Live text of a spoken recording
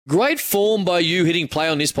Great form by you hitting play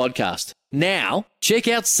on this podcast. Now, check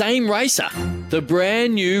out Same Racer, the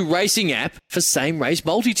brand new racing app for same race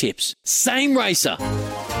multi-tips. Same Racer.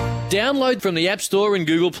 Download from the App Store and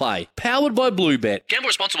Google Play. Powered by Bluebet. Gamble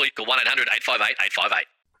responsibly. Call 1-800-858-858.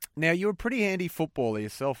 Now, you were a pretty handy footballer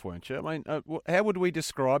yourself, weren't you? I mean, how would we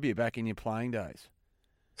describe you back in your playing days?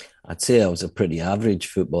 I'd say I was a pretty average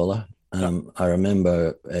footballer. I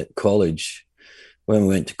remember at college, when we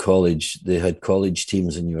went to college, they had college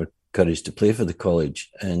teams and you were encouraged to play for the college.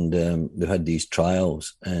 And they had these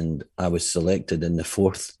trials and I was selected in the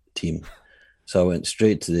 4th team. So I went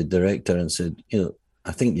straight to the director and said,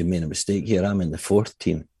 I think you made a mistake here. I'm in the 4th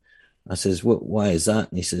team. I says, why is that?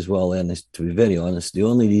 And he says, well, Ernest, to be very honest, the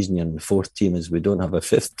only reason you're in the 4th team is we don't have a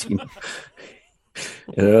 5th team.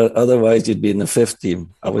 Otherwise, you'd be in the 5th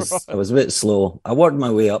team. I was a bit slow. I worked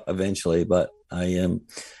my way up eventually, but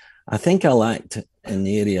I think I lacked in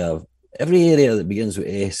the area of every area that begins with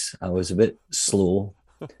S. I was a bit slow.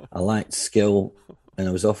 I lacked skill, and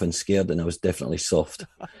I was often scared, and I was definitely soft.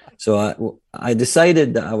 So I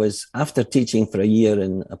decided that I was, after teaching for a year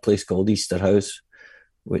in a place called Easter House,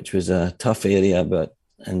 which was a tough area but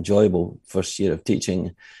enjoyable first year of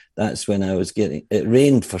teaching. That's when I was it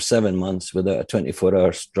rained for 7 months without a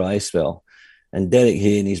 24-hour dry spell. And Derek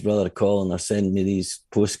Hay and his brother Colin are sending me these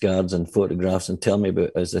postcards and photographs and tell me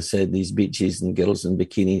about, as I said, these beaches and girls in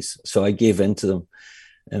bikinis. So I gave in to them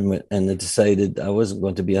and I decided I wasn't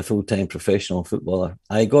going to be a full-time professional footballer.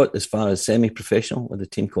 I got as far as semi-professional with a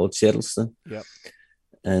team called Shettleston. Yep.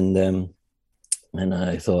 And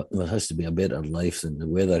I thought, well, there has to be a better life than the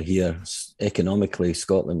weather here. Economically,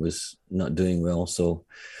 Scotland was not doing well. So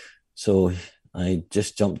I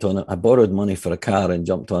just jumped on it. I borrowed money for a car and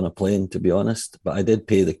jumped on a plane, to be honest. But I did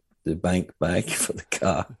pay the bank back for the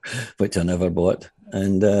car, which I never bought.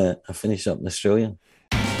 And I finished up in Australia.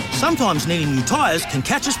 Sometimes needing new tyres can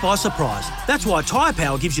catch us by surprise. That's why Tyre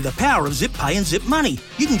Power gives you the power of zip pay and zip money.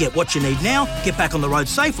 You can get what you need now, get back on the road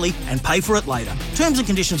safely and pay for it later. Terms and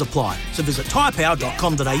conditions apply. So visit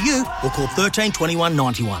tyrepower.com.au or call 13 21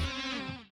 91.